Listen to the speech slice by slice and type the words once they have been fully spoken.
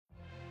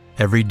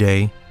Every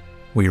day,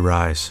 we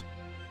rise,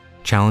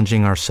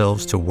 challenging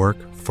ourselves to work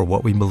for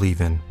what we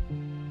believe in.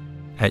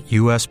 At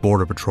U.S.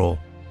 Border Patrol,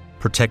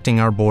 protecting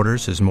our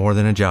borders is more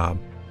than a job.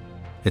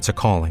 It's a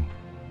calling.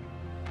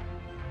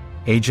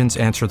 Agents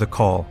answer the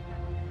call,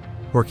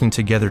 working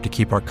together to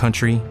keep our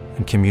country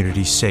and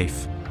communities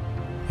safe.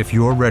 If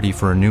you're ready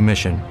for a new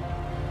mission,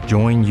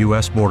 join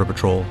U.S. Border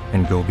Patrol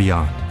and go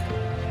beyond.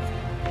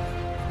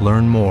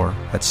 Learn more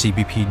at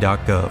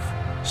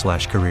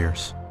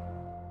cbp.gov/careers.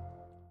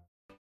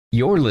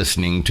 You're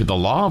listening to the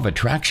Law of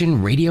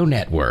Attraction Radio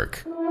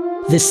Network.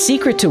 The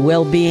secret to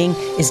well-being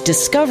is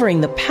discovering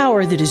the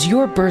power that is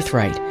your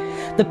birthright,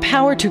 the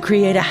power to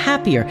create a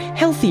happier,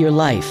 healthier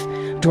life,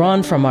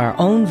 drawn from our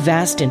own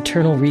vast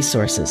internal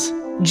resources.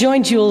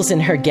 Join Jules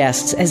and her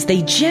guests as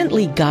they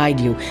gently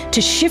guide you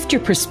to shift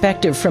your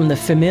perspective from the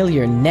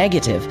familiar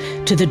negative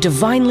to the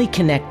divinely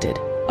connected,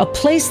 a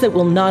place that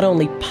will not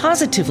only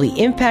positively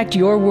impact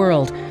your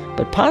world,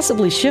 but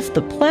possibly shift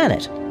the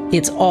planet.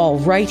 It's all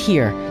right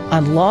here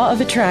on Law of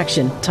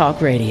Attraction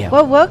Talk Radio.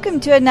 Well, welcome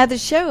to another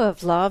show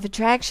of Law of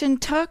Attraction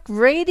Talk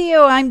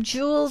Radio. I'm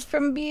Jules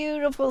from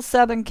beautiful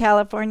Southern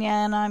California,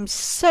 and I'm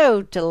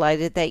so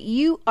delighted that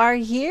you are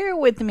here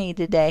with me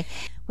today.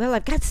 Well,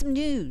 I've got some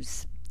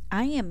news.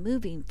 I am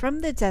moving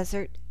from the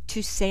desert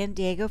to San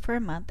Diego for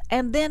a month,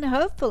 and then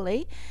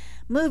hopefully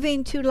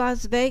moving to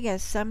Las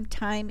Vegas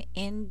sometime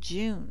in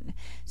June.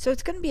 So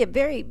it's going to be a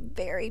very,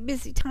 very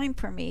busy time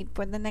for me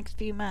for the next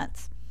few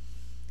months.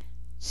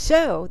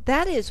 So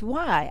that is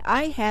why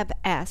I have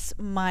asked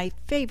my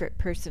favorite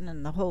person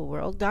in the whole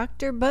world,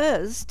 Dr.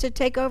 Buzz, to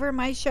take over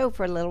my show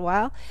for a little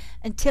while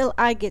until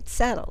I get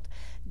settled.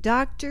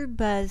 Dr.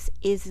 Buzz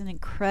is an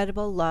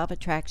incredible law of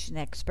attraction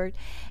expert,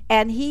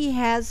 and he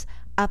has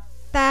a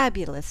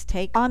fabulous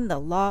take on the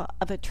law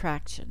of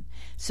attraction.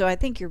 So I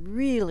think you're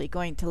really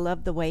going to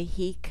love the way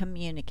he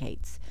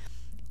communicates.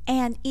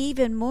 And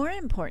even more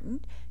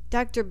important,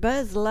 Dr.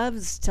 Buzz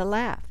loves to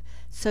laugh.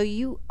 So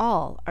you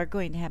all are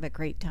going to have a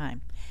great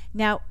time.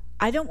 Now,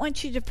 I don't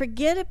want you to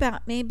forget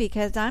about me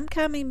because I'm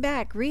coming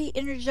back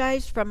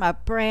re-energized from a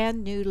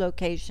brand new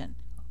location.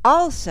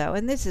 Also,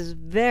 and this is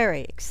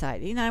very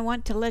exciting, I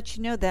want to let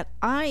you know that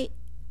I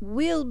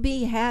will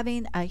be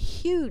having a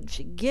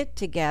huge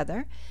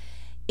get-together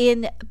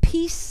in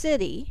Peace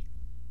City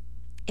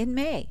in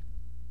May.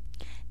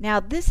 Now,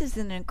 this is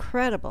an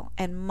incredible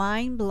and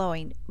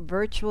mind-blowing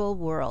virtual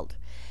world.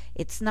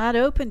 It's not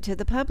open to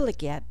the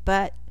public yet,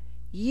 but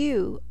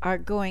you are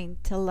going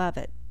to love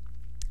it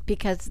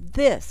because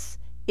this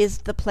is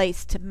the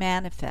place to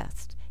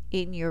manifest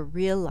in your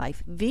real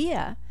life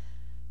via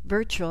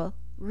virtual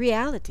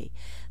reality.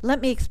 Let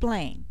me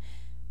explain.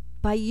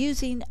 By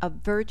using a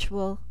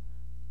virtual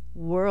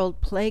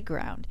world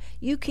playground,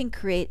 you can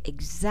create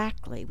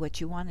exactly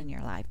what you want in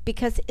your life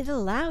because it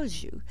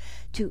allows you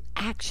to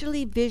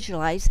actually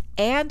visualize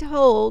and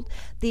hold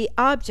the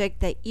object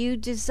that you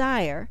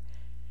desire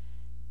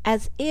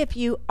as if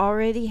you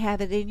already have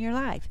it in your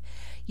life.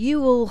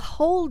 You will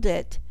hold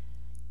it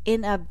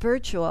in a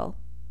virtual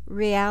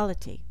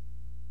reality.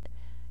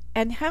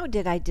 And how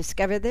did I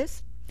discover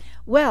this?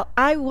 Well,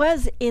 I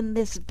was in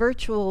this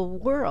virtual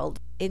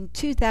world in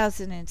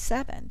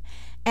 2007,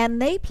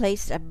 and they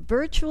placed a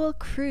virtual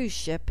cruise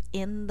ship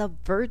in the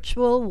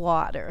virtual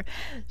water.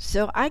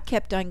 So I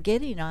kept on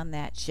getting on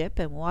that ship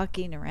and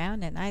walking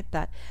around, and I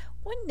thought,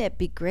 wouldn't it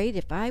be great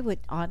if I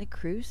went on a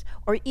cruise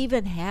or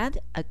even had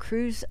a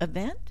cruise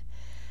event?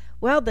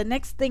 Well, the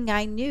next thing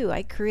I knew,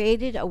 I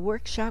created a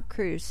workshop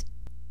cruise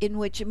in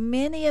which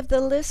many of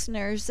the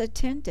listeners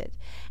attended.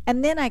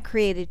 And then I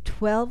created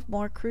 12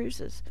 more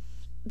cruises.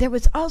 There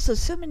was also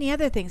so many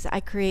other things I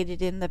created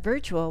in the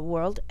virtual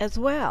world as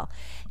well.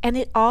 And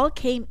it all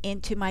came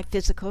into my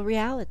physical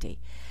reality.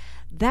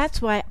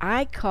 That's why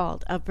I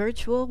called a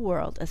virtual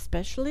world,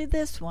 especially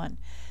this one,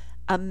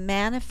 a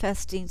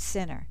manifesting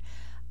center.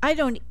 I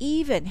don't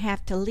even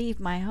have to leave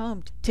my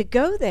home to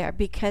go there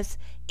because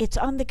it's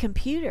on the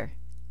computer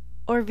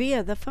or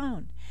via the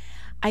phone.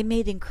 I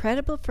made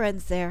incredible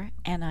friends there,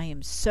 and I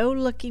am so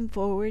looking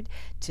forward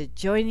to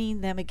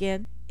joining them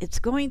again. It's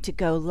going to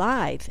go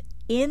live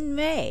in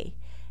May,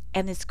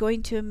 and it's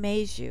going to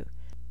amaze you,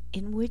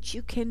 in which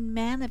you can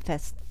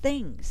manifest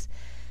things.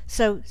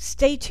 So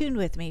stay tuned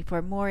with me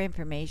for more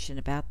information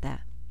about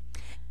that.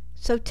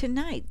 So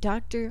tonight,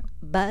 Dr.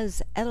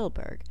 Buzz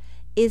Edelberg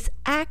is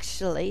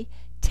actually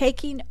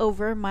taking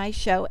over my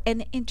show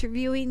and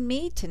interviewing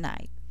me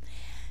tonight.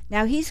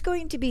 Now, he's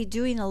going to be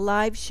doing a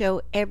live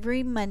show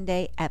every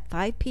Monday at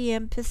 5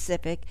 p.m.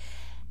 Pacific,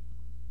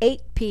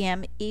 8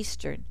 p.m.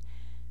 Eastern.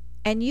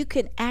 And you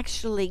can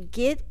actually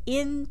get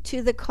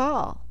into the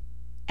call,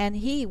 and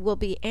he will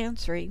be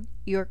answering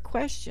your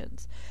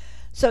questions.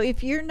 So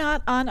if you're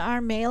not on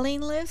our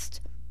mailing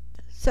list,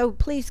 so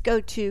please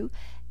go to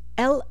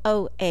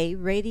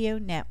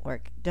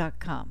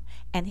LOARadionetwork.com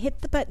and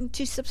hit the button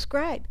to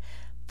subscribe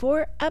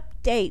for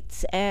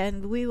updates,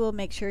 and we will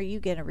make sure you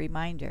get a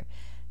reminder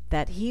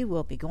that he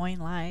will be going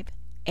live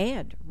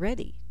and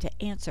ready to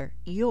answer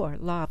your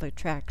law of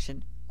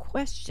attraction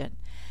question.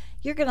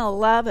 You're going to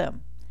love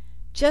him.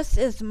 just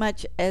as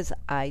much as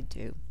I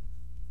do.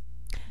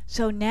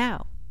 So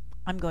now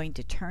I'm going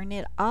to turn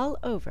it all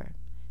over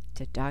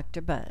to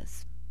Dr.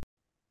 Buzz.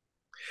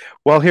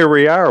 Well, here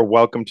we are.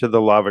 Welcome to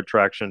the Law of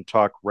Attraction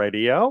Talk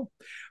Radio.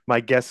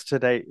 My guest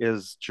today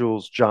is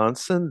Jules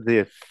Johnson,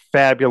 the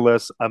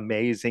fabulous,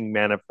 amazing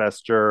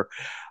manifester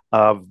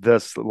of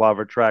this Law of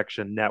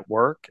Attraction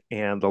network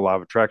and the Law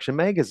of Attraction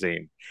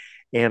magazine.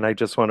 And I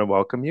just want to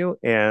welcome you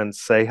and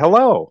say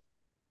hello.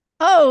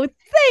 Oh,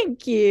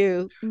 thank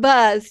you,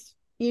 Buzz.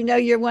 You know,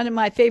 you're one of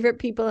my favorite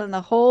people in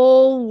the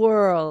whole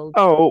world.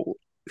 Oh,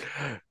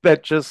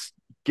 that just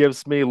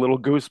gives me little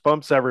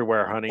goosebumps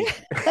everywhere, honey.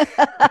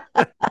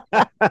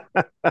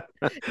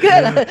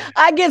 Good.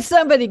 I give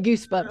somebody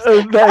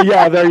goosebumps.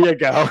 Yeah, there you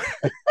go.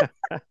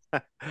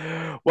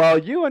 Well,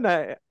 you and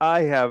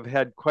I have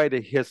had quite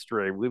a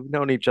history. We've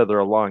known each other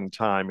a long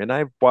time, and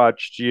I've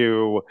watched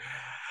you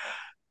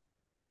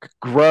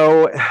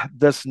grow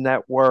this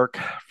network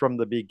from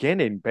the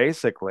beginning,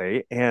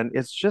 basically, and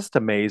it's just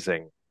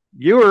amazing.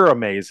 You are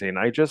amazing.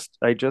 I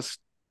just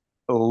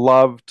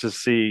love to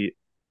see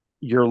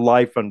your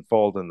life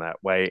unfold in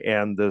that way,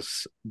 and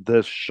this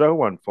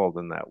show unfold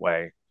in that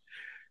way.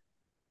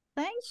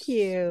 Thank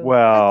you.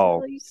 Well,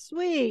 that's really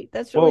sweet.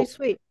 That's really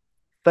sweet.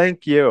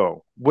 Thank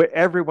you.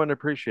 Everyone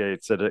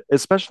appreciates it,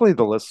 especially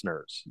the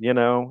listeners. You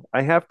know,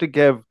 I have to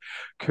give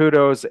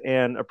kudos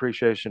and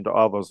appreciation to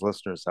all those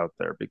listeners out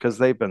there because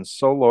they've been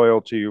so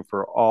loyal to you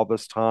for all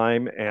this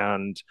time,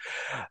 and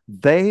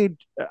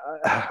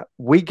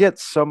we get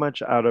so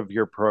much out of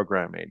your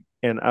programming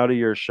and out of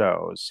your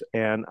shows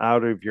and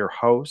out of your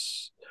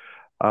hosts.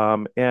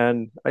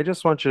 And I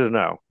just want you to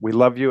know we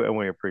love you and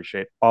we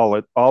appreciate all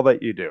that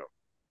you do.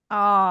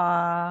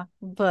 Aw,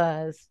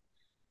 Buzz,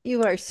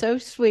 you are so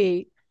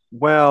sweet.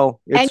 Well,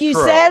 and you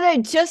true. said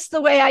it just the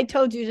way I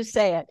told you to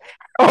say it.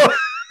 Oh.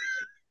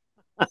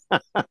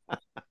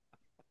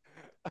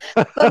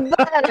 but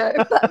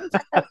better.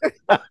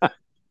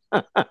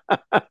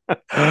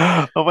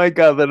 Oh my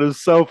God, that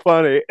is so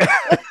funny.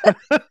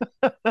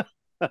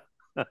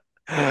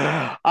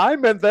 I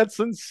meant that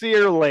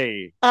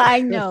sincerely.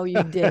 I know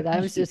you did.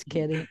 I was just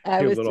kidding.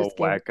 You little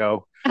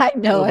wacko. I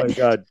know it. Oh my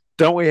God.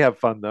 Don't we have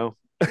fun though?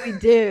 We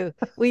do.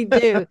 We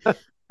do.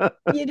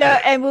 You know,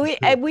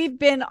 and we've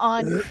been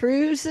on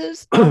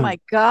cruises. Oh my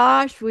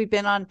gosh. We've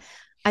been on,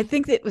 I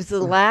think it was the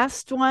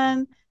last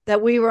one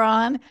that we were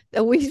on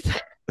that we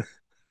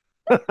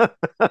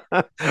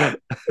I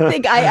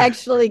think I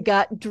actually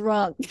got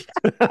drunk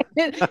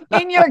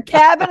in your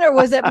cabin, or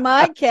was it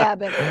my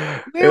cabin?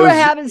 We were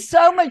having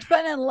so much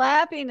fun and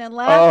laughing and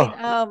laughing.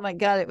 Oh my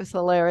God, it was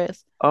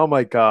hilarious. Oh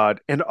my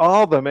God. And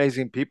all the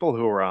amazing people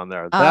who were on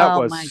there. That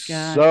was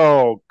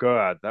so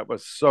good. That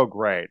was so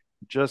great.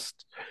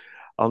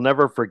 I'll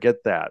never forget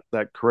that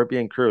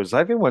Caribbean cruise.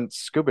 I even went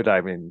scuba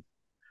diving.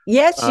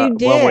 Yes, you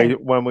did.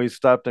 When we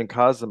stopped in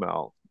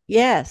Cozumel.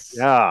 Yes.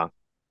 Yeah.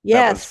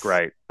 Yes. That was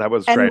great. That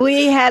was great. And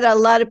we had a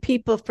lot of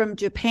people from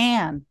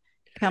Japan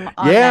come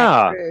on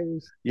that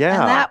cruise.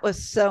 Yeah. And that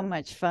was so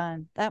much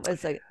fun. That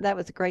was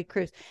a great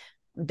cruise.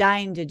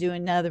 Dying to do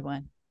another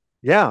one.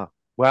 Yeah.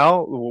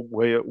 Well,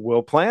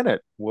 we'll plan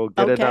it. We'll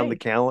get it on the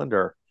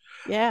calendar.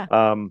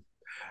 Yeah.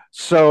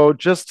 So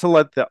just to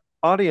let the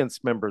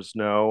audience members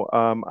know,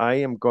 I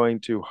am going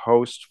to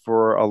host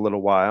for a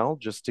little while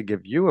just to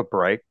give you a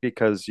break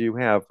because you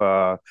have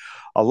a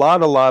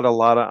lot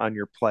on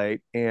your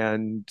plate,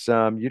 and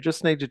you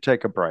just need to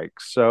take a break.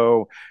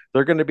 So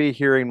they're going to be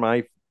hearing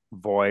my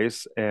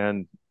voice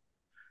and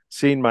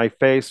seeing my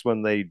face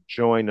when they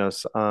join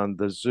us on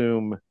the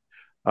Zoom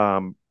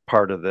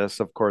part of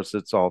this. Of course,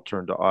 it's all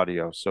turned to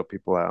audio, so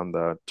people on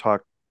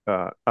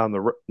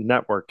the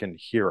network can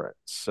hear it.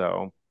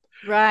 So.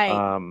 Right.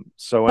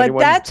 But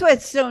that's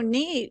what's so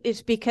neat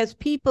is because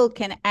people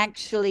can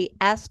actually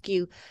ask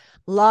you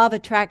law of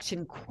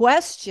attraction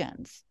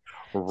questions.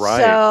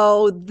 Right.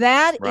 So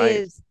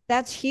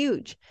that's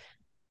huge.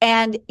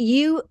 And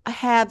you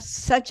have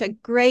such a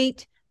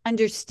great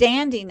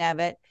understanding of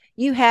it.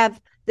 You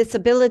have this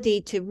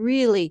ability to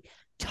really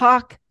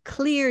talk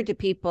clear to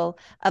people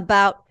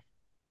about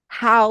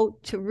how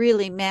to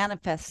really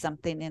manifest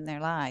something in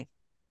their life.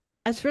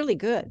 That's really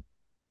good.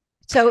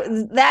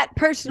 So that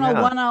personal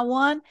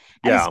one-on-one,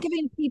 and it's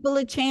giving people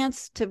a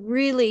chance to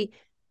really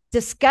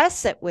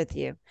discuss it with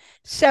you.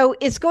 So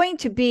it's going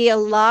to be a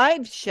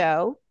live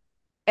show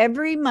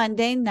every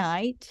Monday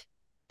night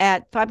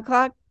at 5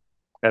 o'clock.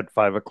 At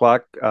 5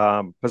 o'clock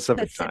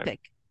Pacific time.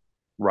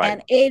 Right.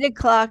 And 8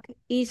 o'clock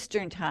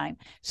Eastern time.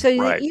 So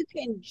that you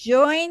can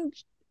join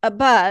a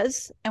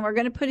Buzz, and we're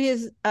going to put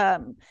his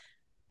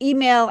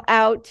email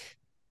out,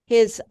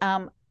 his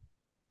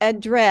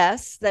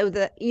address so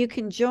that you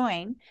can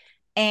join.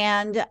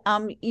 And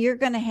you're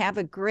going to have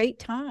a great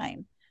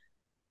time,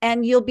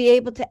 and you'll be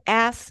able to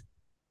ask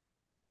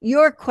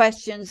your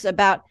questions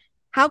about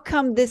how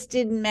come this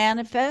didn't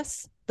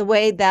manifest the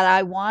way that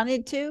I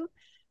wanted to.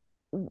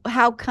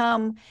 How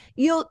come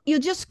you'll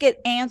just get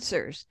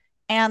answers,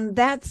 And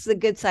that's the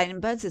good side. And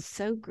Buzz is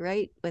so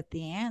great with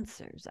the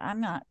answers.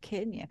 I'm not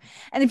kidding you.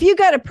 And if you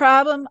got a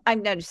problem,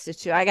 I've noticed it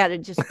too. I got to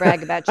just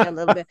brag about you a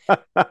little bit.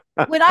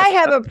 When I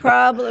have a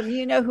problem,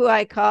 you know who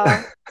I call?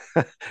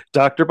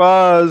 Dr.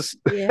 Buzz.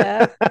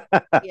 Yeah.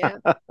 Yeah.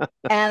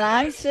 And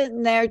I'm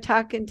sitting there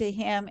talking to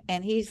him,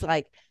 and he's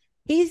like,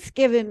 he's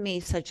given me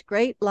such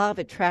great law of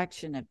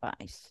attraction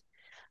advice.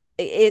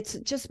 It's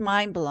just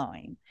mind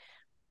blowing.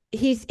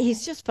 He's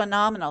just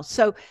phenomenal.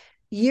 So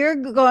you're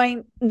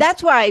going,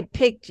 that's why I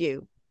picked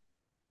you,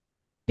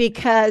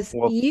 because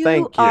Well, you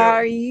thank you.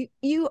 are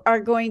you are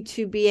going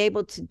to be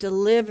able to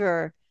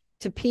deliver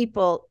to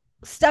people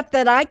stuff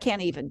that I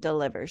can't even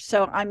deliver.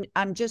 So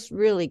I'm just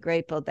really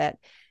grateful that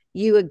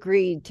you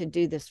agreed to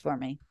do this for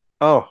me.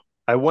 Oh,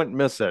 I wouldn't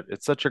miss it.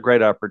 It's such a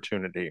great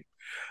opportunity.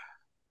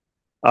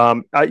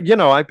 I've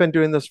been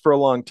doing this for a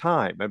long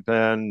time. I've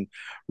been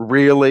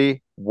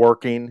really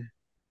working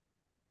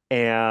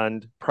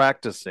and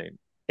practicing.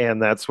 And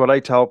that's what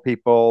I tell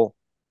people,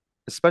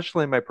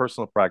 especially in my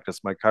personal practice,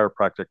 my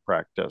chiropractic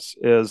practice,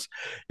 is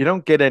you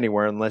don't get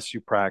anywhere unless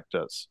you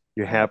practice.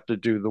 You Right. have to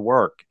do the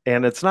work.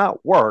 And it's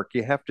not work,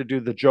 you have to do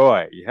the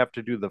joy, you have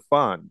to do the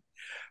fun,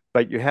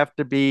 but you have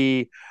to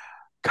be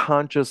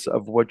conscious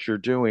of what you're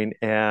doing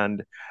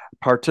and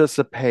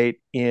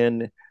participate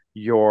in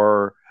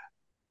your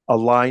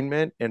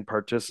alignment and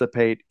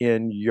participate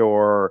in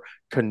your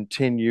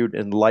continued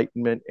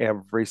enlightenment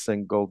every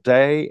single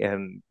day.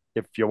 And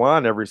if you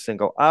want, every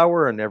single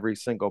hour and every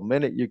single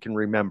minute you can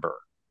remember.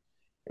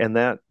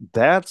 And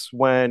that's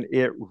when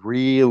it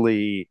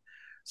really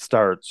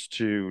starts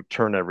to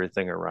turn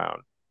everything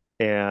around.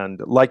 And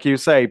like you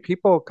say,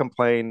 people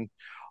complain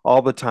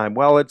all the time,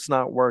 well, it's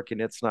not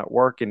working, it's not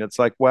working. It's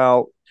like,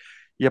 well,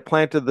 you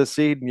planted the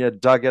seed and you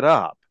dug it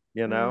up,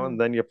 and Mm.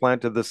 then you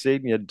planted the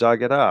seed and you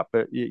dug it up.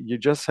 You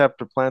just have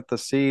to plant the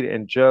seed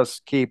and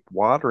just keep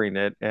watering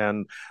it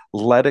and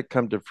let it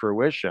come to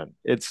fruition.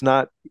 It's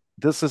not,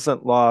 this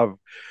isn't law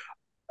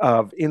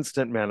of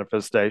instant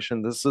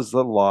manifestation. This is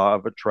the law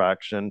of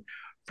attraction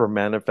for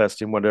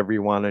manifesting whatever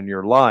you want in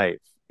your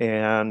life.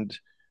 And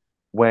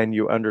when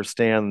you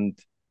understand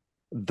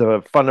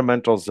the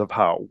fundamentals of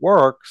how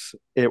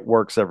it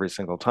works every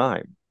single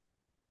time.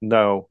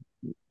 No,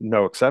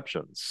 no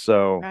exceptions.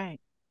 So, Right. Right.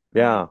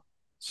 yeah.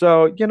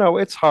 So,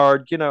 it's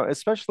hard,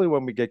 especially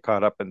when we get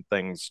caught up in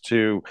things,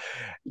 to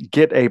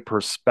get a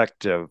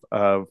perspective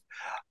of,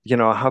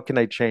 how can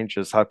I change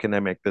this? How can I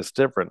make this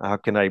different? How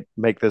can I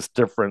make this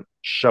different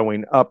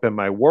showing up in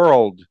my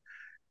world?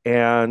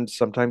 And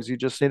sometimes you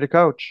just need a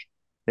coach.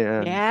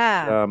 And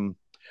Yeah.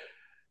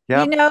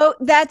 yeah,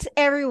 That's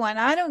everyone.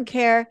 I don't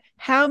care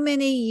how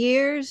many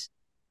years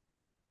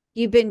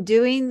you've been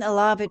doing the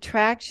law of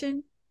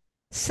attraction.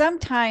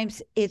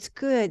 Sometimes it's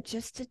good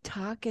just to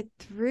talk it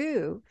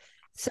through.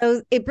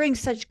 So it brings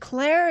such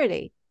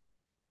clarity.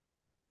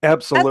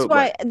 That's absolutely.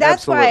 why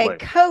that's why a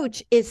Absolutely.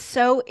 coach is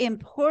so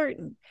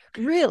important,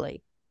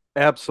 really.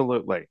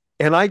 Absolutely.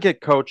 And I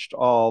get coached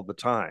all the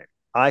time.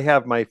 I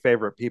have my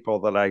favorite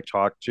people that I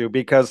talk to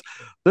because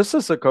this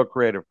is a co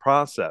creative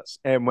process.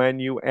 And when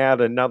you add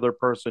another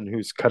person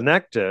who's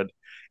connected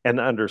and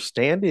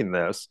understanding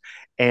this,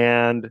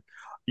 and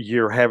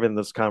you're having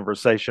this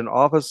conversation,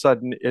 all of a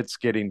sudden it's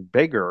getting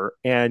bigger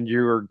and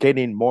you're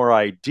getting more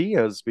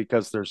ideas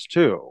because there's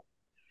two,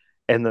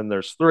 and then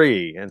there's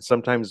three, and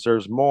sometimes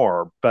there's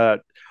more.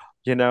 But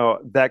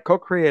that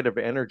co-creative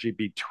energy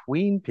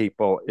between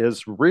people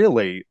is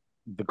really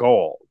the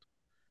gold.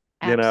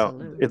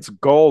 Absolutely. It's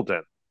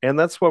golden. And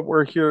that's what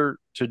we're here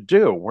to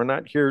do. We're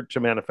not here to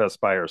manifest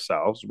by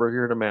ourselves. We're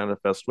here to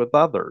manifest with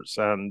others.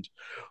 And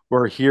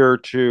we're here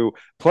to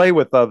play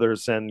with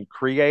others and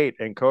create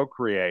and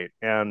co-create.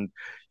 And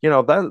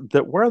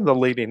that we're on the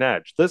leading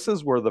edge. This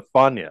is where the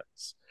fun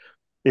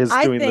is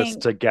I doing this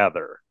think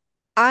together.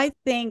 I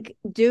think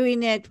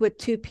doing it with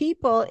two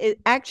people, it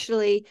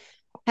actually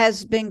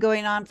has been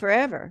going on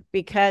forever,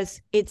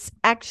 because it's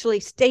actually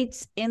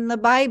states in the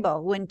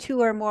Bible, when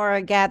two or more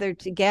are gathered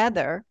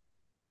together,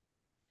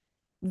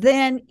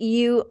 then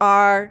you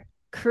are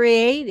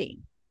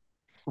creating.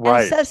 And it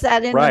Right. says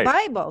that in the Right.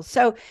 Bible.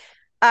 So,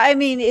 I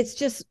mean,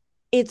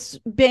 it's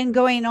been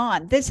going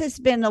on. This has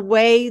been a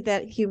way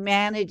that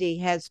humanity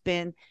has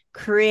been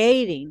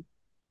creating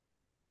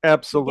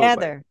Absolutely.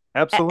 together.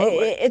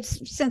 Absolutely.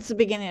 It's since the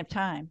beginning of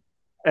time.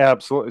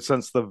 Absolutely.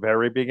 Since the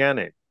very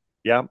beginning.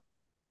 Yeah.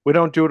 We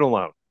don't do it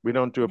alone. We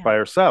don't do it Yeah. by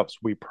ourselves.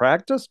 We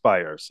practice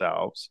by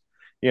ourselves.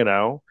 You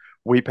know,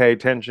 we pay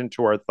attention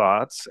to our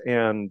thoughts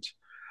and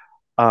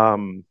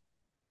um,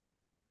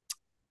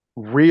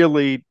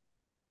 really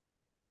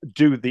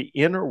do the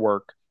inner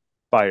work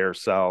by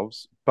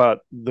ourselves. But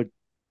the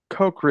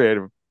co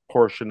creative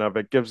portion of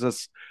it gives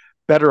us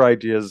better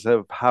ideas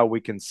of how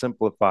we can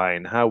simplify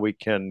and how we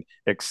can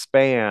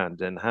expand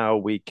and how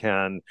we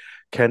can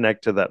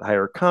connect to that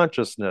higher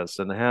consciousness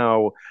and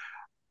how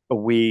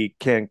we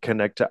can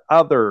connect to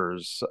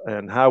others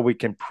and how we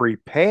can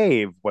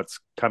prepave what's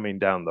coming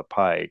down the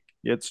pike.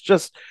 It's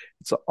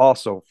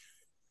also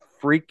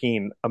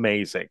freaking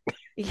amazing.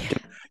 Yeah.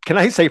 Can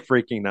I say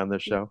freaking on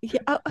this show? Yeah,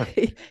 oh,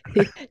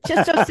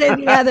 just don't say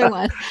the other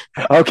one.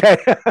 Okay.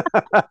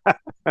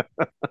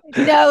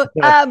 No,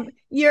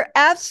 you're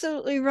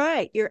absolutely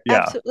right. You're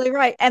Yeah. absolutely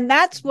right. And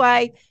that's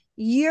why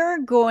you're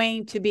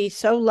going to be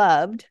so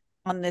loved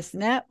on this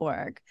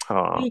network,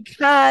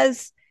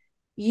 because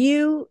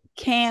you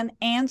can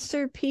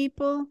answer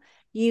people,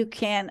 you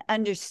can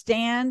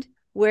understand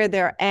where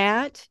they're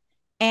at,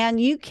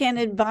 and you can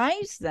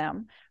advise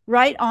them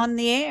right on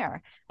the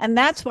air. And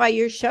that's why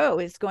your show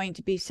is going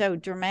to be so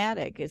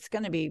dramatic. It's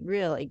going to be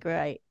really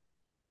great.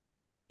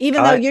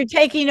 Even though you're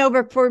taking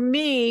over for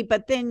me,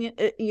 but then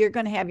you're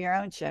going to have your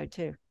own show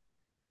too.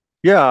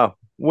 Yeah.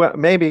 Well,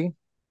 maybe.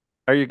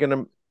 Are you going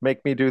to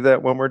make me do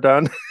that when we're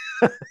done?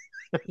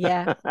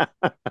 Yeah.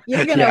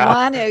 You're going to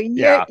want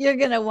to. You're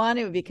going to want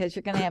to, because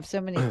you're going to have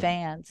so many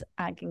fans.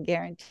 I can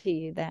guarantee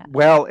you that.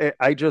 Well,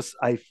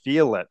 I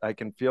feel it. I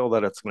can feel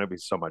that it's going to be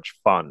so much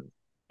fun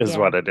is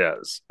what it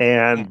is.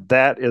 And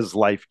that is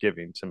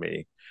life-giving to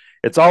me.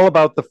 It's all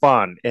about the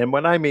fun. And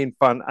when I mean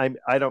fun,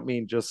 I don't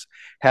mean just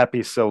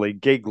happy, silly,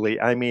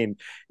 giggly. I mean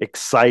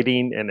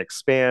exciting and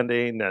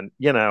expanding and,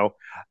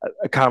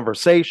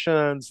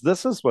 conversations.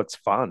 This is what's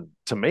fun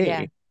to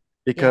me,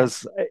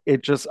 because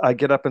I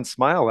get up and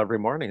smile every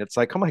morning. It's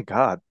like, oh my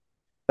God,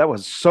 that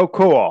was so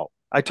cool.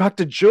 I talked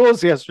to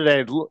Jules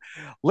yesterday.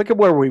 Look at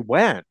where we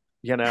went,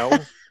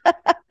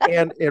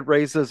 and it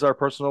raises our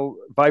personal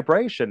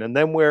vibration. And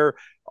then we're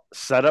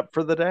set up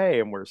for the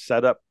day, and we're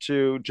set up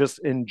to just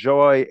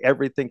enjoy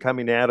everything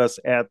coming at us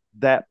at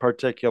that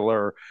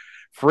particular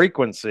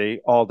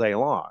frequency all day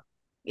long.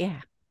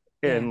 Yeah.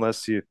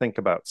 Unless you think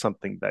about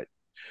something that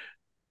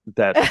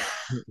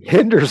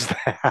hinders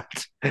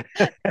that,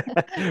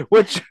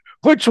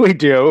 which we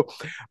do,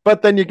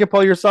 but then you can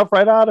pull yourself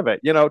right out of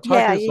it.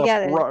 Talk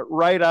yourself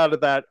right out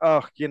of that.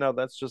 Oh,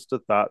 that's just a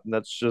thought, and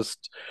that's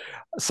just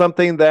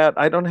something that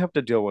I don't have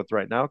to deal with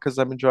right now because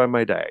I'm enjoying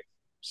my day.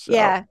 So.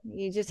 Yeah,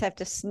 you just have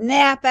to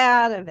snap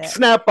out of it.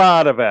 Snap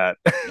out of it.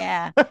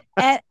 Yeah,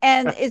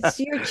 and it's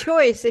your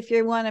choice if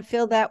you want to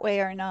feel that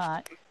way or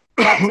not.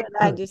 That's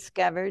what I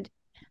discovered.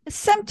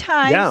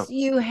 Sometimes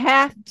you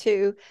have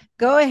to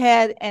go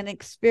ahead and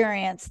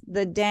experience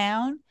the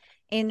down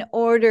in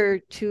order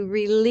to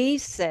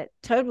release it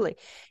totally.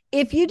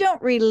 If you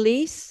don't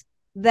release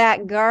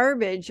that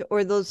garbage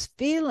or those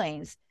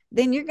feelings,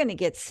 then you're going to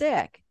get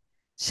sick.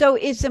 So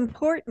it's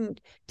important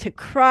to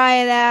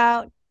cry it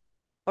out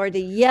or to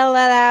yell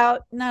it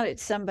out, not at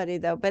somebody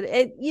though, but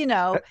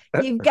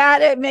you've got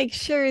to make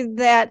sure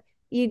that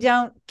you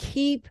don't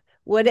keep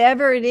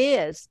whatever it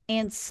is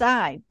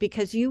inside,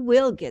 because you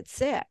will get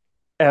sick.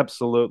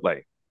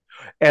 Absolutely.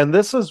 And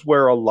this is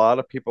where a lot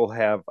of people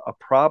have a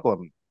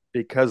problem,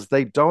 because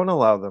they don't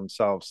allow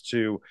themselves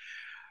to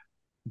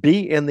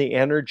be in the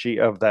energy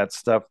of that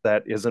stuff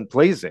that isn't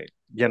pleasing.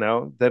 They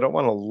don't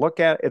want to look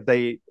at it.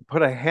 They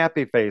put a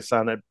happy face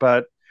on it,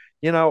 but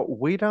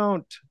we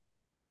don't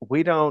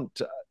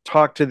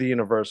talk to the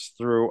universe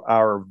through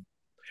our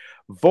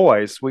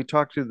voice. We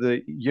talk to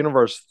the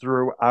universe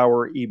through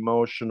our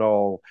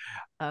emotional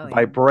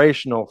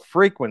vibrational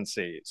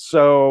frequency.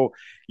 So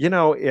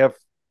if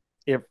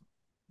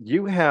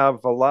you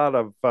have a lot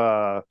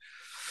of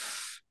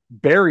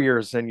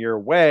barriers in your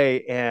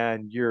way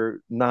and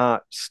you're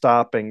not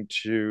stopping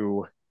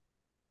to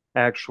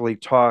actually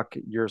talk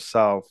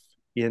yourself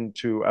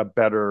into a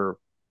better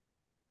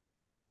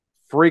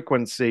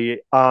frequency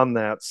on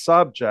that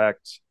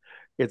subject,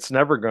 it's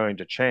never going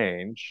to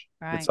change.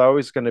 Right. It's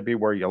always going to be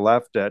where you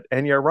left it.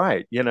 And you're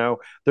right.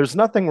 There's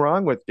nothing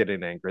wrong with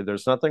getting angry.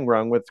 There's nothing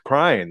wrong with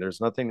crying.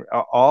 There's nothing,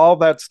 all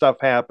that stuff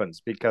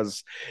happens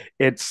because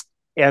it's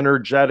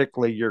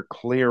energetically you're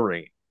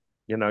clearing,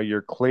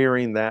 you're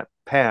clearing that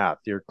path.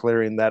 You're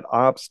clearing that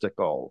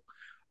obstacle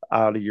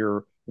out of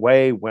your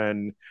way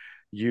when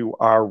you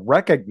are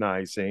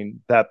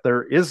recognizing that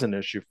there is an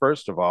issue,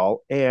 first of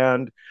all,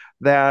 and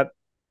that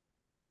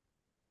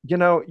you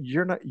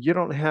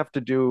don't have to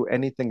do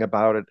anything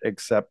about it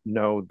except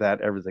know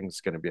that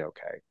everything's going to be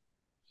okay.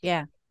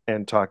 Yeah.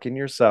 And talking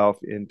yourself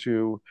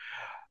into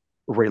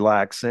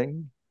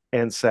relaxing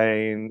and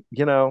saying,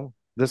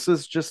 this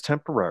is just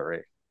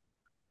temporary.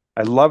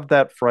 I love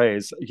that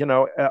phrase.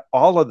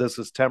 All of this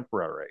is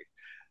temporary,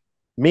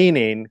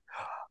 meaning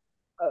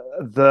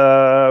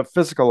the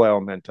physical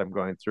ailment I'm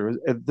going through,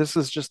 this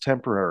is just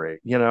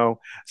temporary.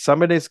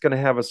 Somebody's going to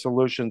have a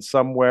solution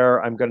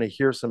somewhere. I'm going to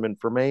hear some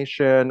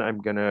information. I'm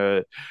going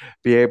to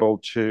be able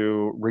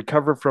to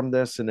recover from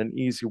this in an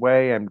easy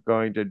way. I'm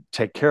going to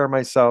take care of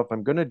myself.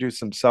 I'm going to do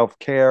some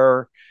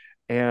self-care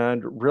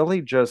and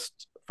really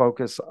just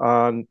focus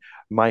on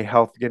my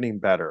health getting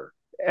better.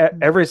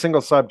 Every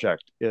single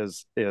subject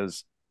is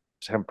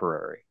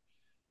temporary.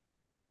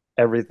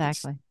 Everything.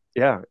 Exactly.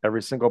 Yeah,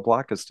 every single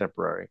block is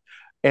temporary.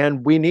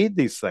 And we need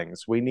these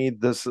things. We need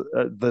this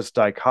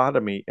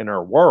dichotomy in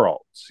our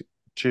worlds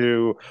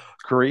to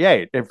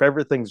create. If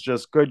everything's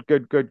just good,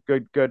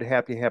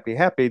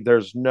 happy,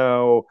 there's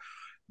no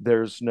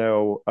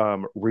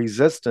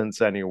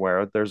resistance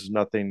anywhere. There's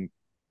nothing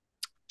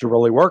to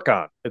really work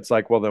on. It's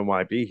like, well, then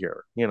why be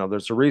here?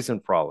 There's a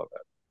reason for all of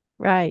it.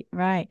 right,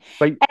 right.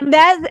 But And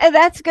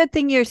that's a good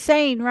thing you're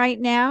saying right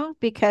now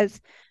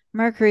because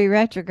Mercury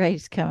retrograde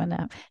is coming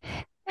up.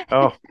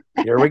 oh,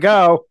 here we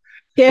go.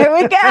 Here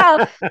we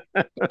go.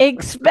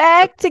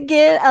 Expect to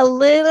get a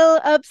little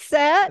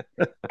upset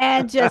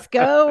and just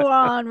go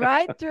on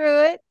right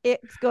through it.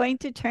 It's going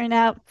to turn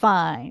out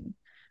fine.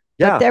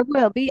 But Yeah, there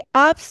will be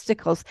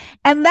obstacles.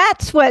 And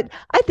that's what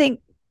I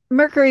think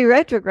Mercury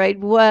retrograde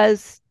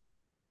was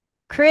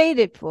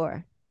created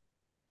for.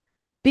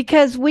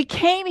 Because we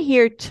came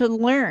here to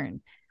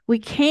learn. We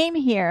came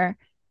here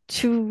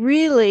to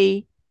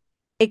really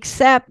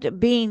accept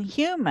being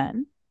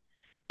human,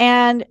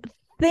 and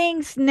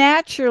things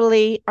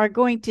naturally are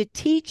going to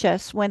teach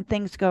us when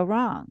things go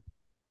wrong.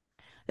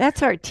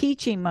 That's our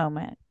teaching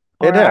moment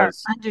or it our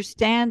is.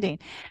 understanding.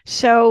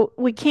 So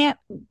we can't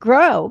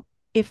grow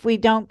if we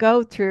don't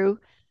go through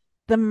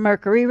the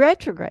Mercury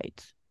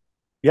retrogrades.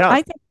 Yeah,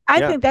 I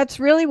yeah. think that's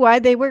really why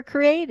they were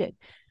created.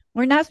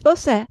 We're not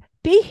supposed to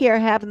be here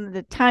having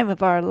the time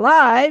of our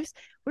lives.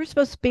 We're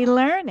supposed to be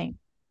learning.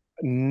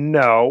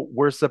 No,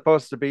 we're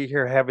supposed to be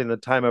here having the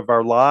time of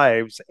our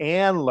lives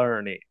and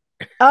learning.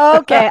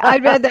 Okay,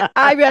 I'd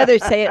rather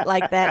say it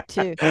like that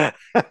too.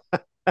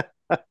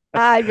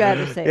 I'd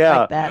rather say it Yeah.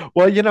 like that.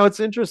 Well, it's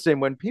interesting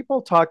when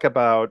people talk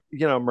about,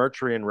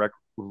 Mercury in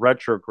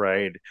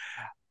retrograde.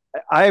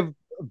 I've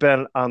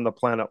been on the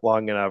planet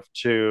long enough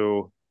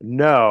to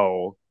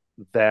know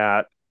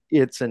that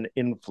it's an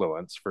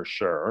influence for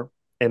sure.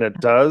 And it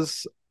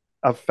does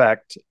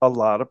affect a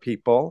lot of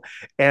people.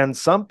 And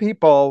some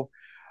people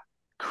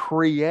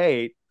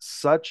create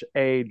such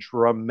a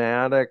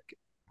dramatic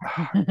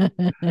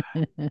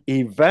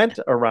event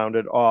around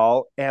it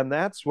all, and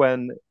that's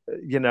when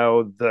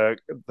the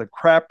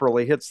crap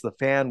really hits the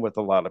fan with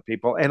a lot of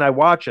people. And I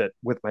watch it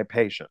with my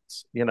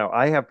patients.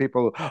 I have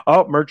people who,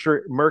 oh,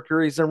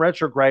 Mercury's in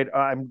retrograde,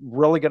 I'm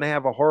really going to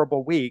have a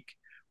horrible week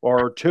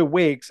or 2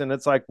 weeks, and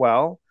it's like,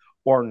 well,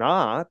 or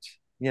not.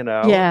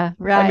 Yeah,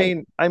 I right.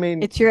 mean, I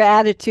mean, It's your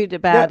attitude yeah,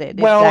 about it.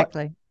 well,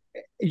 Exactly.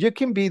 you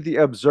can be the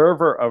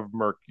observer of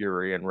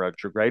Mercury in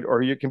retrograde,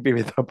 or you can be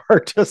the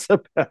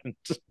participant,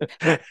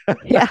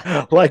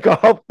 Yeah. like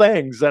all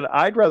things. And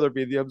I'd rather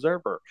be the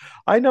observer.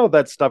 I know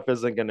that stuff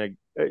isn't going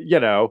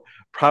to,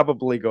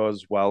 probably go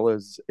as well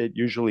as it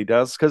usually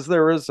does because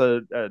there is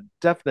a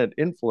definite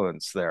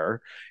influence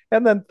there.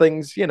 And then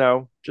things,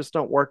 just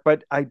don't work.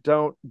 But I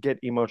don't get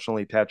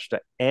emotionally attached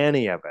to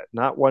any of it,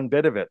 not one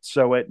bit of it.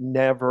 So it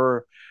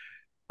never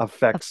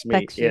affects me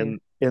Affects you.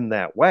 in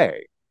that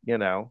way, you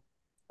know.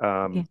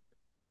 Yeah. Um,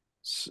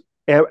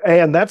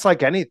 and that's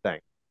like anything.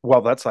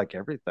 Well, that's like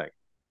everything.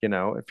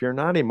 If you're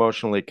not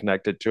emotionally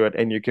connected to it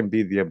and you can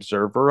be the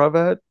observer of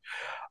it,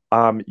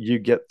 you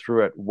get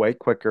through it way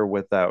quicker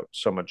without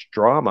so much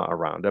drama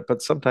around it.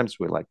 But sometimes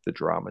we like the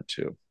drama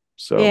too.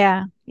 So,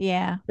 Yeah.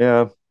 Yeah.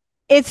 yeah,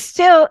 It's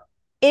still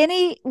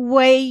any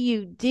way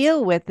you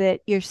deal with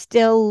it, you're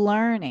still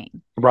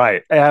learning.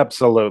 right.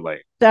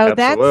 Absolutely. So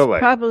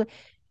Absolutely.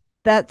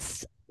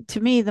 that's to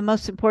me the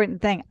most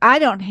important thing. I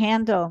don't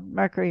handle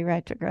Mercury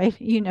retrograde.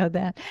 You know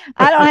that.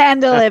 I don't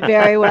handle it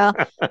very well.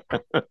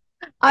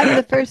 I'm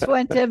the first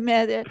one to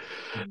admit it.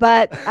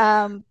 But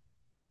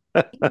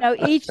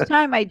each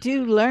time I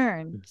do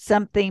learn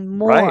something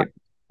more Right.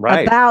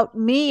 Right. about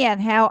me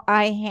and how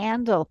I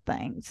handle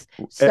things.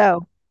 A-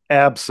 So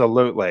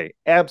Absolutely.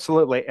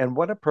 Absolutely. And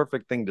what a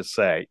perfect thing to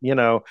say,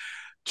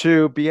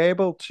 to be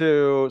able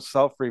to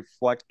self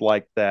reflect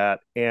like that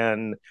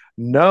and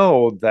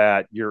know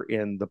that you're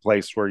in the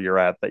place where you're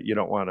at that you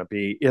don't want to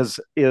be is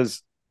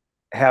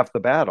half the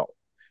battle.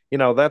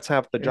 That's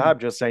half the sure.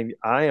 job, just saying,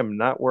 I am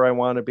not where I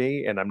want to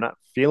be and I'm not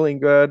feeling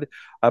good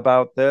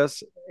about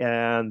this.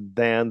 And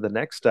then the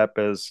next step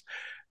is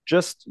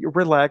just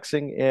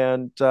relaxing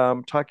and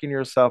talking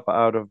yourself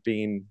out of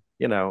being,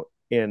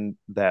 in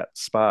that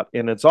spot.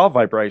 And it's all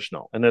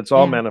vibrational and it's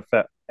all Yeah,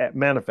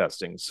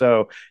 manifesting.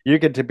 So you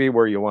get to be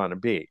where you want to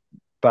be.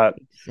 But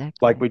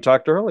like exactly. we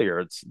talked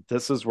earlier,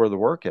 this is where the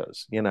work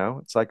is.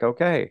 It's like,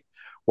 okay,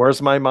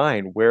 where's my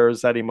mind? Where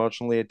is that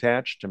emotionally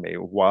attached to me?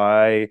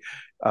 Why?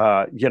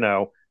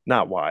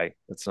 Not why.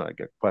 It's not a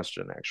good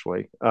question,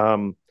 actually.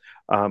 Um,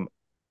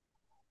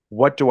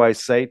 what do I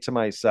say to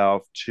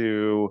myself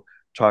to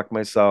talk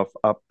myself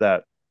up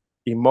that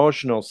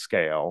emotional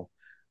scale,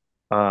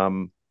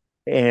 um,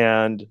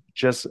 and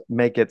just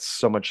make it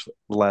so much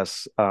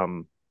less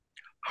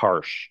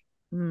harsh,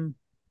 Mm,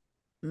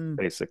 mm.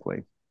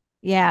 basically.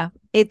 Yeah,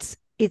 it's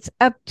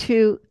up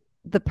to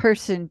the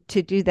person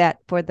to do that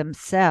for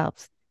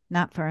themselves,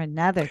 not for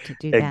another to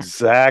do that.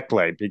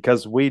 Exactly,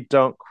 because we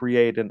don't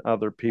create in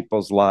other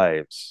people's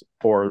lives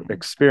or Right.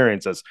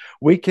 experiences.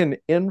 We can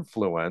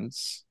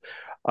influence,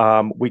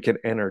 we can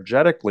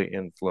energetically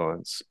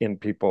influence in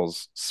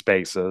people's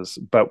spaces,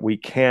 but we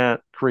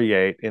can't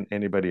create in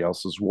anybody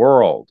else's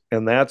world.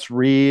 And that's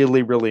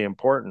really, really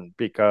important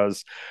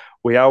because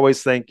we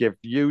always think if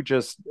you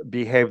just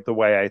behave the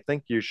way I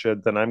think you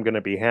should, then I'm going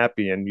to be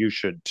happy and you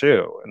should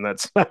too. And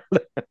that's not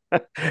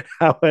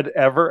how it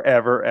ever,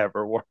 ever,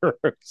 ever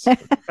works.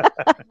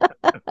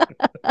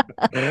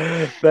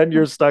 then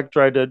you're stuck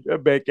trying to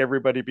make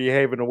everybody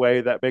behave in a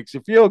way that makes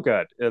you feel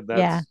good, and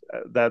Yeah.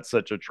 that's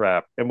such a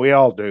trap, and we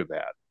all do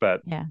that.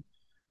 But Yeah.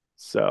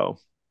 so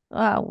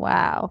Oh,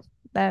 wow.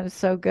 That is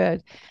so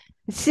good.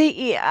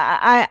 See,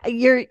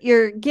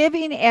 you're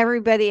giving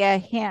everybody a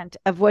hint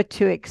of what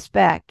to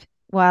expect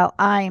while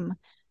I'm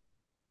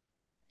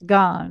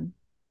gone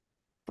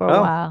for a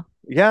oh while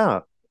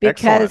yeah,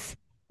 excellent. because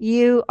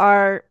you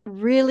are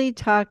really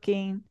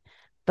talking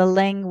the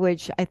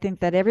language I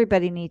think that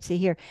everybody needs to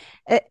hear.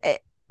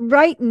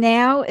 Right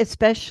now,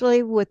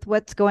 especially with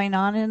what's going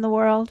on in the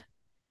world,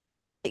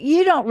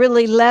 you don't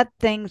really let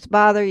things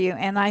bother you.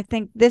 And I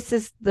think this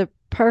is the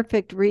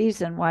perfect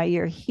reason why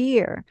you're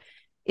here.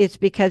 It's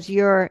because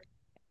you're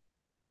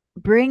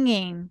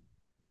bringing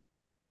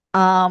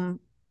um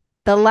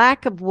the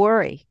lack of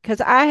worry,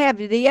 because I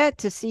have yet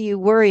to see you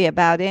worry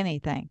about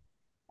anything.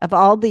 Of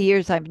all the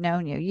years I've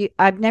known you,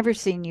 I've never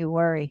seen you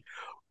worry.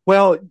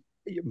 Well,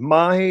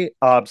 my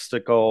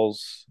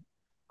obstacles,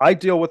 I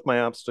deal with my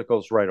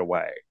obstacles right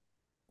away.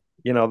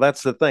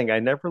 That's the thing. I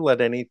never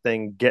let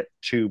anything get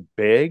too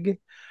big,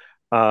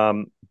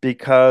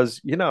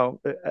 because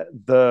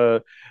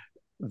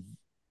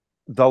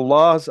the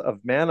laws of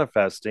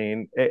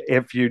manifesting,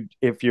 if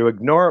you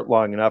ignore it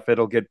long enough,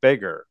 it'll get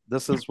bigger.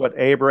 This is what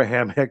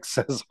Abraham Hicks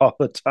says all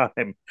the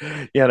time.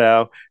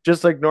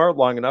 Just ignore it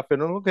long enough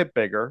and it'll get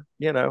bigger,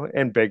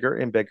 and bigger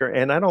and bigger.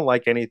 And I don't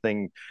like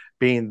anything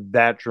being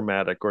that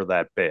dramatic or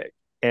that big.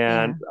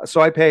 Yeah. And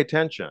so I pay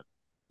attention,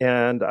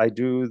 and I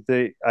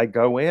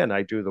go in,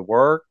 I do the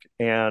work.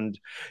 And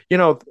you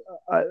know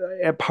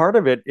and part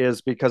of it is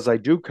because I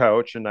do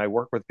coach and I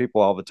work with people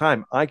all the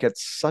time. I get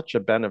such a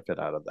benefit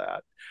out of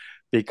that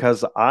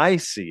because I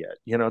see it.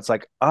 It's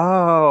like,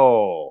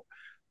 oh,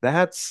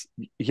 that's,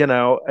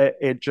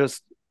 it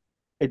just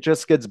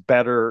gets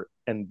better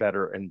and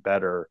better and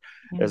better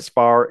Yeah. as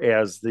far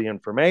as the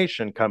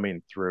information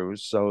coming through,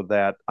 so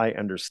that I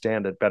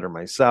understand it better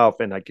myself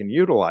and I can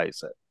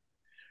utilize it.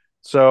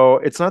 So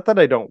it's not that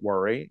I don't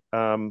worry.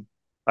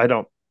 I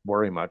don't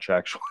worry much,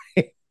 actually.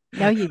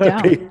 No, you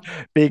don't. No.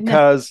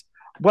 because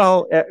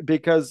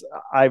because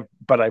I've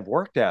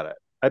worked at it.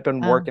 I've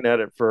been Oh, working at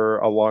it for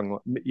a long,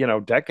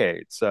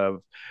 decades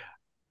of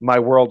my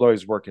world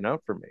always working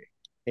out for me.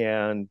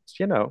 And,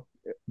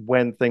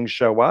 when things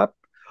show up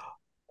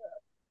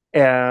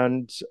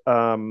and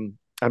I'm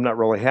not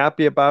really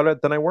happy about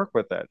it, then I work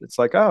with it. It's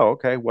like, oh,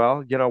 okay,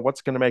 well,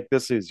 what's going to make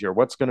this easier?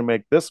 What's going to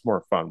make this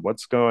more fun?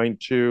 What's going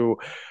to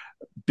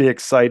be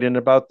exciting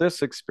about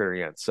this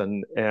experience?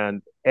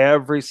 And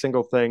every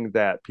single thing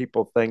that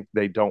people think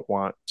they don't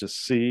want to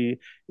see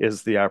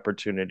is the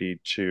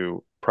opportunity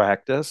to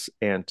practice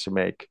and to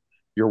make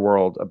your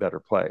world a better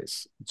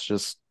place. It's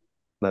just,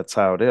 that's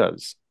how it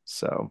is.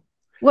 So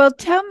well,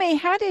 tell me,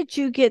 how did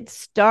you get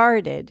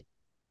started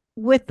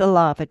with the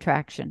law of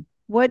attraction?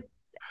 What?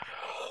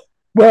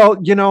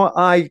 well,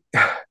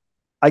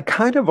 I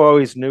kind of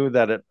always knew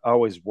that it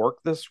always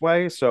worked this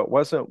way, so it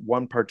wasn't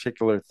one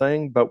particular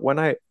thing. But when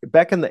I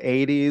back in the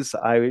 80s,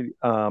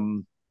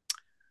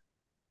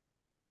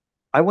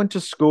 I went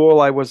to school.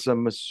 I was a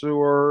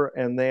masseur,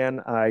 and then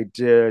I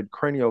did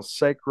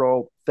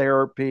craniosacral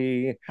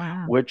therapy,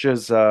 Wow. which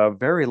is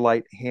very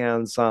light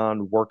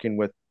hands-on working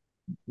with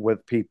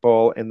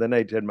people. And then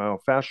I did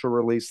myofascial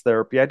release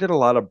therapy. I did a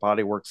lot of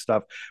bodywork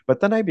stuff, but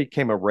then I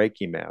became a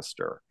Reiki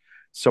master.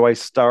 So I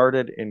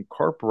started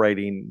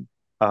incorporating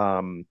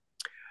um,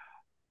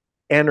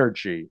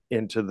 energy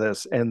into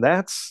this, and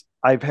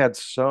I've had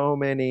so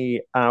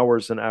many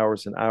hours and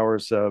hours and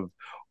hours of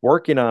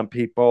working on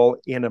people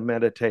in a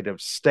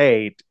meditative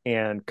state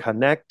and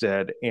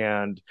connected.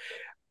 And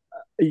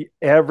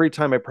every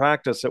time I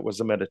practice, it was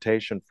a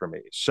meditation for me.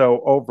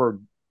 So over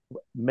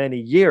many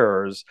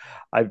years,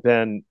 I've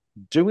been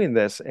doing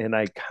this, and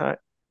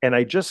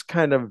I just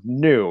kind of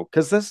knew,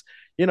 because this,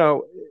 you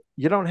know,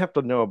 you don't have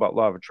to know about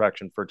law of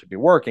attraction for it to be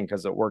working,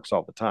 because it works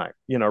all the time,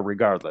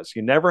 regardless.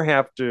 You never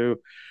have to,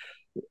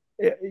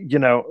 you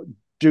know,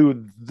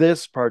 do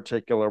this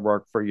particular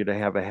work for you to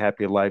have a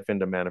happy life and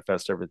to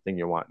manifest everything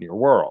you want in your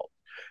world,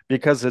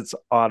 because it's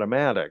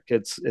automatic.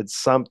 It's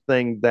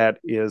something that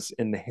is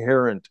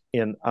inherent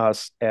in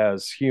us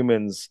as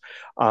humans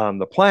on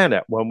the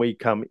planet. When we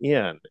come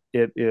in,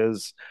 it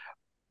is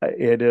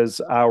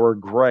our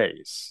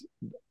grace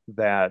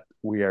that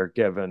we are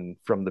given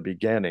from the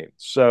beginning.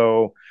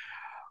 So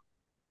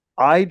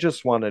I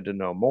just wanted to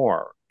know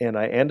more, and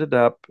I ended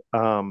up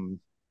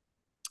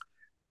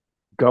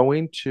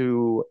going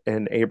to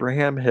an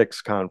Abraham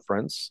Hicks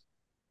conference.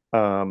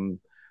 Um,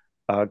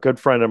 a good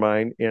friend of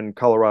mine in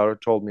Colorado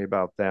told me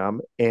about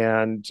them,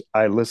 and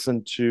I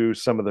listened to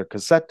some of their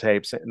cassette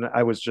tapes, and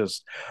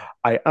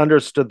I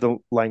understood the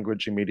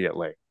language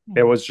immediately. It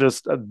Yeah. was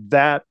just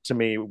that to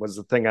me was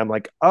the thing. I'm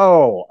like,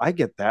 oh, I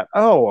get that.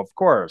 Oh, of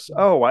course.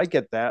 Oh, I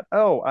get that.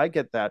 Oh, I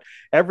get that.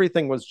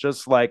 Everything was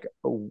just like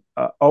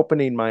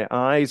opening my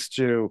eyes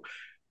to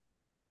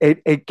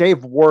it. It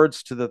gave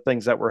words to the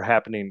things that were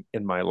happening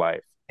in my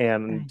life,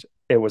 and Right.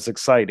 it was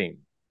exciting.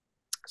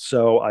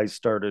 So I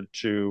started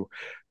to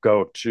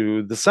go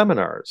to the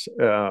seminars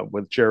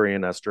with Jerry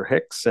and Esther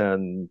Hicks,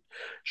 and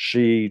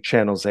she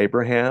channels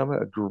Abraham,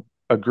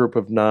 a group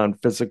of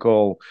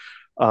non-physical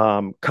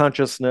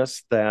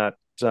consciousness that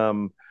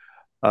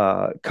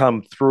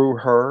come through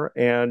her.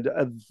 And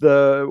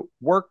the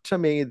work, to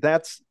me,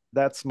 that's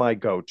my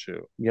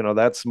go-to.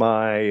 That's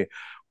my,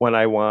 when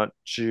I want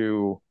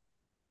to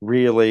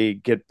really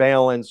get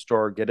balanced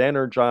or get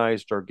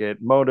energized or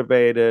get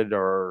motivated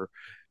or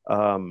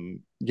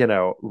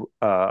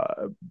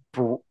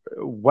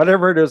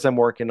whatever it is I'm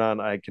working on,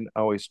 I can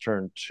always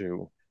turn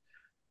to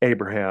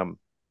Abraham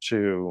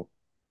to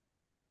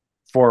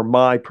for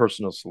my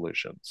personal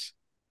solutions.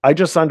 I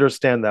just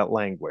understand that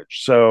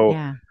language.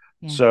 Yeah.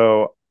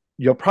 So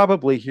you'll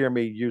probably hear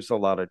me use a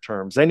lot of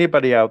terms.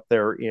 Anybody out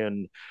there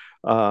in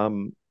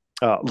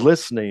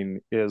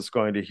listening is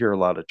going to hear a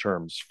lot of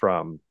terms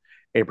from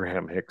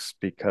Abraham Hicks,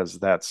 because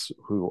that's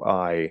who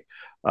I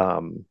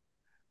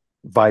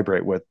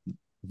vibrate with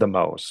the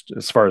most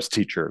as far as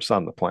teachers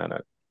on the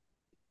planet.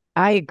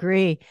 I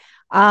agree.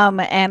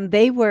 And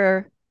they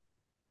were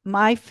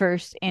my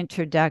first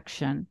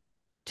introduction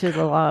to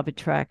the law of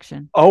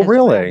attraction. Oh,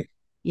 really? Well.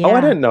 Yeah. Oh,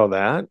 I didn't know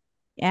that.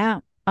 Yeah.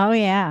 Oh,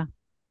 yeah.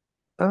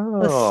 Oh,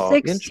 Well,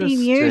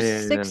 16 years,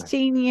 interesting.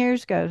 16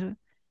 years ago.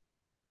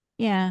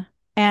 Yeah.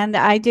 And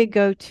I did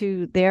go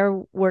to their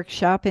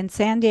workshop in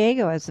San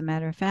Diego, as a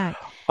matter of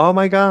fact. Oh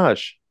my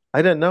gosh.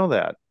 I didn't know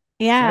that.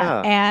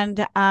 Yeah. Yeah.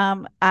 And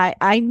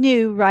I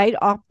knew right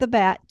off the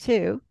bat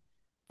too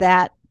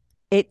that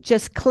it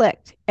just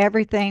clicked.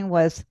 Everything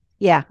was,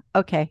 yeah,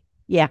 okay.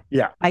 Yeah.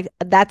 Yeah.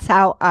 That's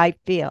how I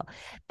feel.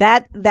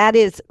 That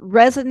is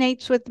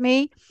resonates with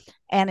me,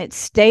 and it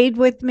stayed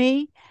with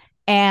me.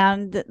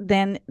 And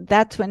then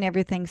that's when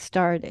everything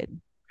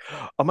started.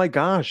 Oh my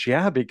gosh.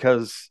 Yeah,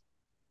 because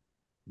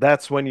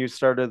that's when you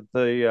started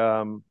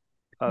the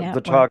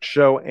Network. talk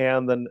show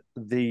and then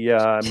the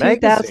 2000,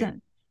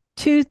 magazine.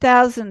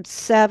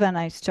 2007,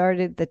 I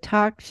started the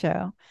talk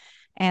show.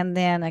 And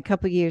then a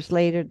couple years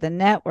later, the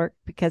network,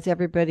 because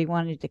everybody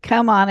wanted to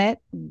come on it,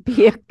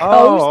 be a host.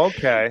 Oh,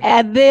 okay.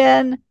 And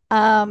then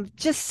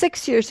just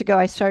 6 years ago,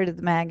 I started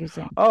the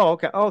magazine. Oh,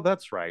 okay. Oh,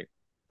 that's right.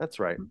 That's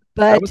right.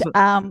 But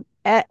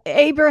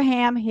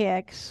Abraham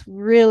Hicks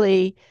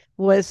really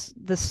was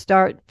the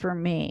start for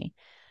me.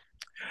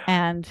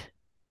 And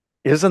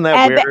isn't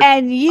that weird?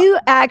 And you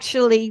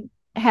actually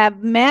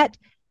have met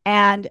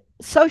and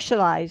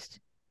socialized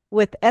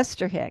with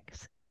Esther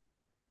Hicks.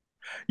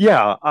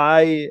 Yeah,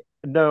 I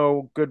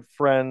know good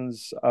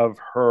friends of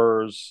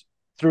hers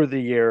through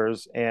the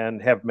years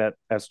and have met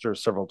Esther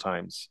several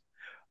times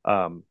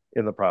in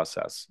the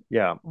process.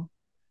 Yeah.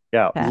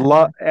 Yeah.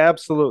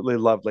 Absolutely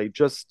lovely.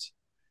 Just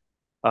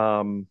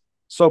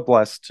so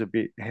blessed to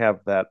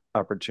have that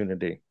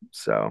opportunity.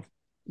 So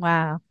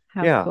wow.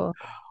 How cool.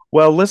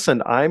 Well,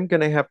 listen, I'm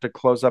going to have to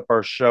close up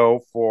our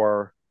show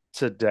for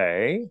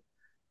today.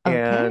 Okay.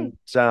 And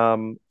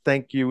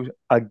thank you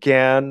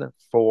again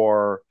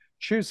for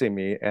choosing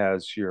me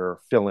as your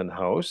fill-in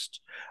host.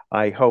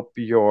 I hope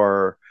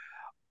your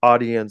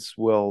audience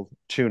will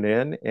tune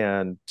in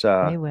and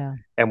they will.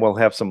 And we'll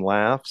have some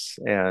laughs,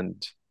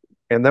 and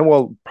then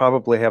we'll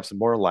probably have some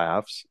more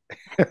laughs.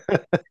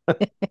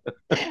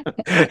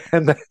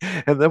 and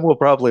then we'll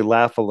probably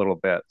laugh a little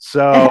bit.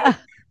 So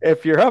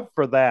if you're up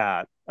for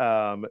that,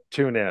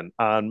 tune in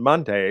on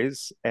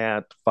Mondays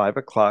at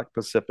 5:00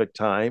 Pacific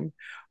time,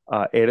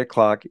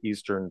 8:00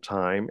 Eastern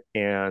time,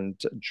 and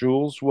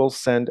Jules will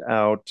send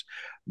out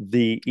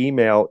the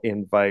email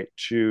invite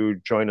to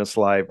join us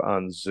live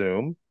on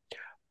Zoom.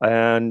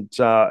 And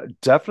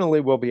definitely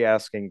we'll be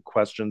asking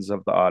questions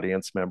of the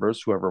audience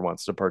members, whoever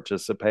wants to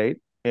participate.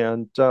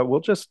 And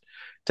we'll just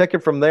take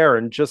it from there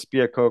and just be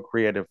a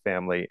co-creative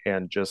family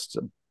and just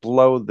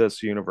blow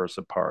this universe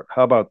apart.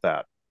 How about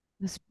that?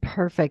 That's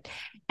perfect.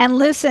 And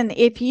listen,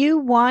 if you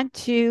want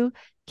to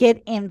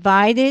get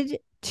invited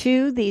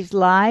to these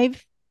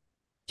live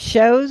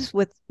shows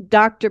with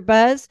Dr.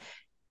 Buzz,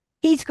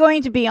 he's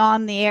going to be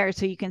on the air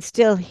so you can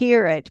still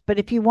hear it. But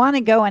if you want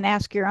to go and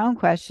ask your own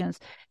questions,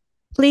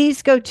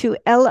 please go to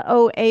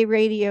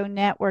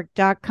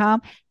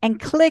loaradionetwork.com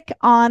and click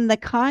on the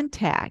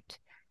contact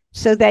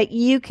so that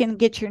you can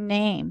get your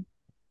name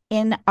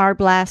in our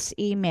blast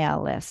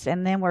email list.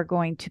 And then we're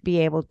going to be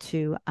able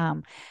to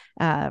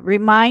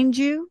remind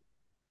you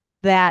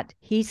that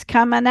he's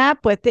coming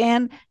up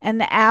within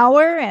an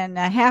hour and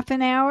a half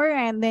an hour.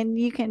 And then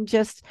you can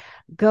just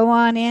go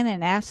on in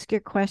and ask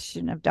your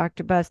question of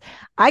Dr. Buzz.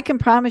 I can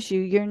promise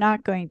you, you're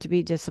not going to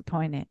be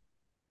disappointed.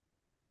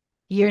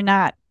 You're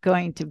not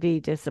going to be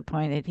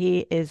disappointed. He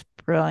is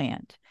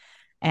brilliant,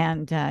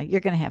 and you're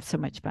going to have so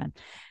much fun.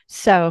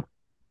 So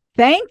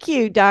thank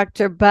you,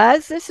 Dr.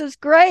 Buzz. This is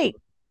great.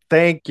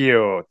 Thank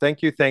you.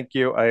 Thank you. Thank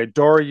you. I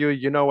adore you.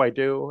 You know I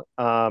do.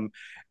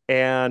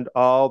 And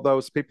all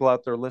those people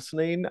out there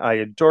listening, I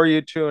adore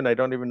you too, and I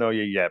don't even know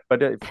you yet.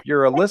 But if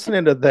you're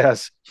listening to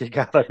this, you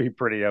gotta be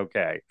pretty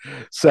okay.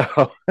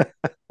 So,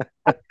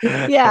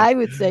 Yeah, I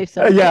would say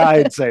so. yeah,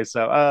 I'd say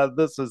so.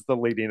 This is the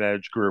leading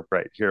edge group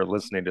right here,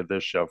 listening to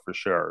this show for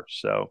sure.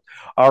 So,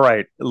 all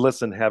right,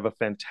 listen, have a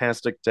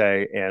fantastic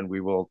day, and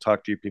we will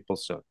talk to you people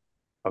soon.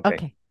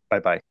 Okay. Bye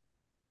bye.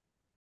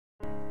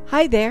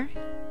 Hi there,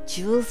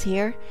 Jules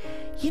here.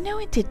 You know,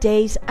 in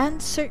today's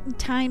uncertain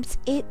times,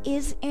 it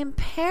is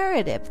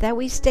imperative that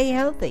we stay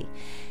healthy.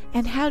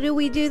 And how do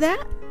we do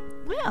that?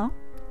 Well,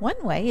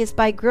 one way is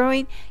by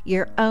growing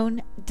your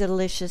own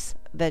delicious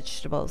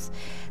vegetables.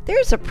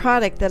 There's a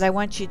product that I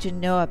want you to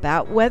know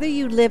about, whether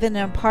you live in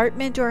an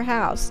apartment or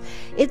house.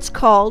 It's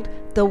called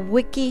the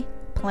Wiki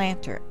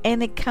Planter,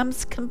 and it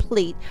comes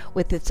complete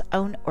with its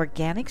own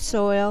organic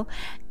soil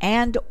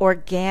and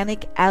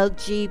organic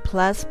algae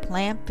plus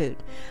plant food.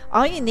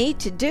 All you need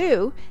to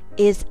do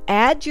is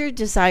add your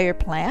desired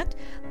plant,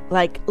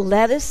 like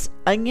lettuce,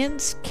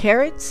 onions,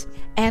 carrots,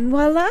 and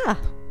voila!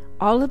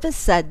 All of a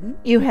sudden,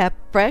 you have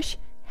fresh,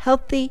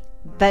 healthy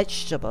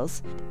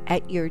vegetables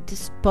at your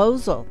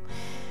disposal.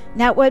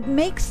 Now, what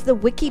makes the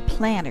Wiki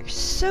Planter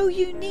so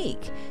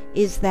unique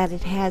is that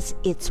it has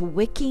its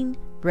wicking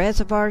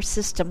reservoir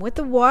system with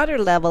a water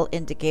level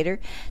indicator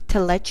to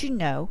let you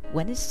know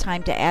when it's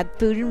time to add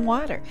food and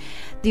water.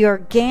 The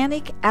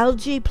organic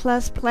algae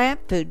plus plant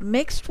food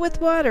mixed with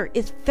water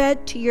is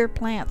fed to your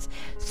plants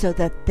so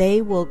that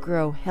they will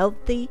grow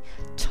healthy,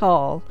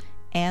 tall,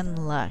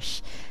 and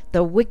lush.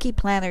 The Wiki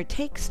Planter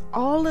takes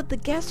all of the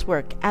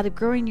guesswork out of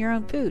growing your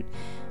own food,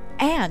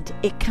 and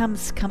it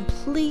comes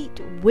complete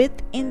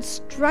with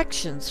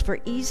instructions for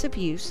ease of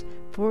use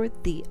for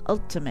the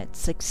ultimate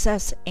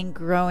success in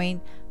growing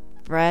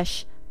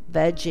fresh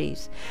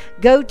veggies.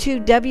 Go to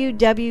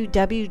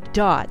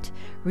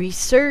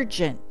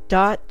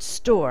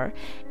www.resurgent.store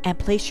and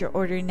place your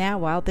order now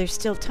while there's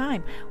still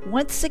time.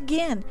 Once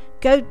again,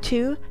 go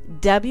to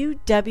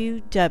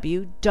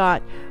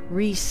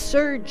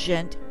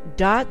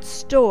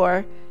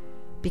www.resurgent.store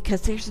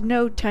because there's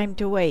no time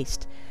to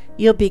waste.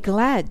 You'll be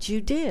glad you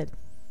did.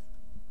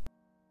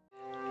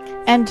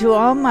 And to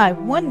all my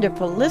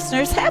wonderful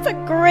listeners, have a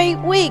great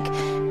week.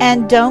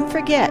 And don't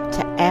forget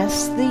to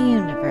ask the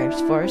universe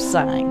for a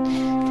sign.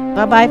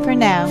 Bye-bye for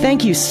now.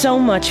 Thank you so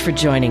much for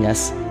joining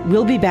us.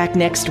 We'll be back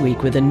next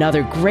week with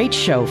another great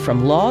show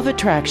from Law of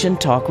Attraction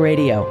Talk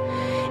Radio.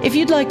 If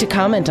you'd like to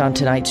comment on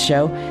tonight's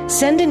show,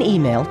 send an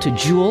email to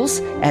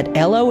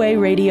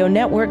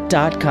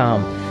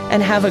jules@loaradionetwork.com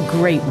and have a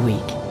great week.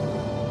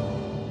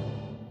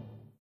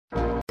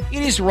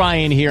 It is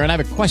Ryan here, and I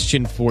have a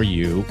question for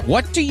you.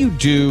 What do you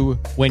do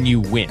when you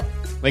win?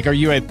 Like, are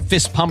you a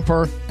fist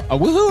pumper, a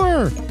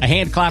woohooer, a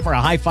hand clapper,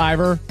 a high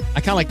fiver?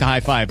 I kind of like the high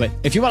five, but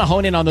if you want to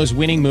hone in on those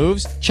winning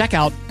moves, check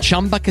out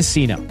Chumba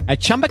Casino. At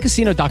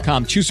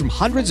ChumbaCasino.com, choose from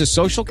hundreds of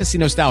social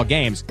casino-style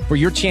games for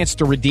your chance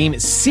to redeem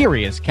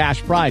serious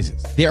cash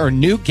prizes. There are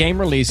new game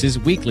releases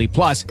weekly,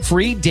 plus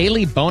free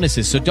daily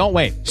bonuses, so don't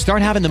wait.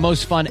 Start having the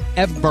most fun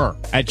ever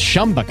at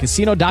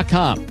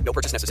ChumbaCasino.com. No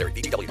purchase necessary.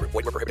 VGW Group.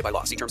 Void where prohibited by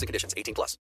law. See terms and conditions. 18+.